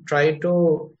should try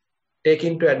to take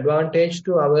into advantage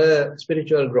to our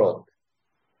spiritual growth.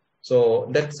 So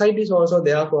that side is also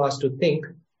there for us to think.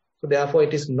 So therefore,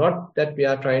 it is not that we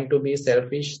are trying to be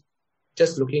selfish,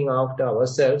 just looking after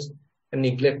ourselves and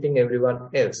neglecting everyone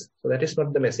else. So that is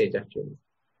not the message actually.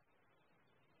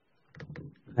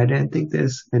 I don't think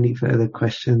there's any further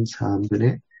questions,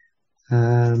 Vinay.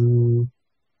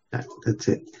 That's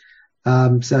it.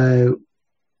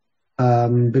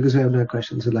 Because we have no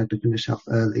questions, we'd like to finish up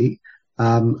early.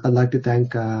 I'd like to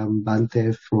thank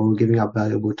Bhante for giving up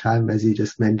valuable time, as you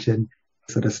just mentioned,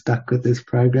 sort of stuck with this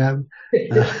program,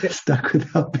 stuck with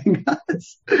helping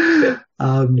us,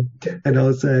 and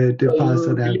also to pass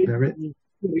on our merit. You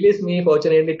released me,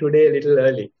 fortunately, today a little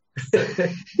early.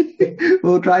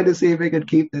 We'll try to see if we can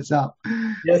keep this up.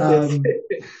 Yes.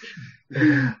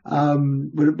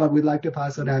 But we'd like to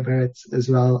pass on our merits as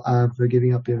well for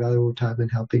giving up your valuable time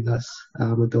and helping us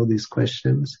with all these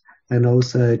questions, and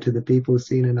also to the people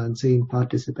seen and unseen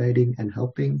participating and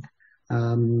helping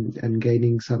and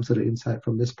gaining some sort of insight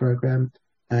from this program,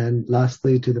 and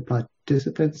lastly to the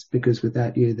participants, because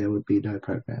without you there would be no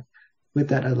program. With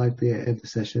that, I'd like to end the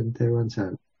session. Thero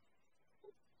San.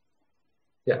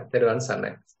 Yeah, Thero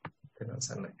San.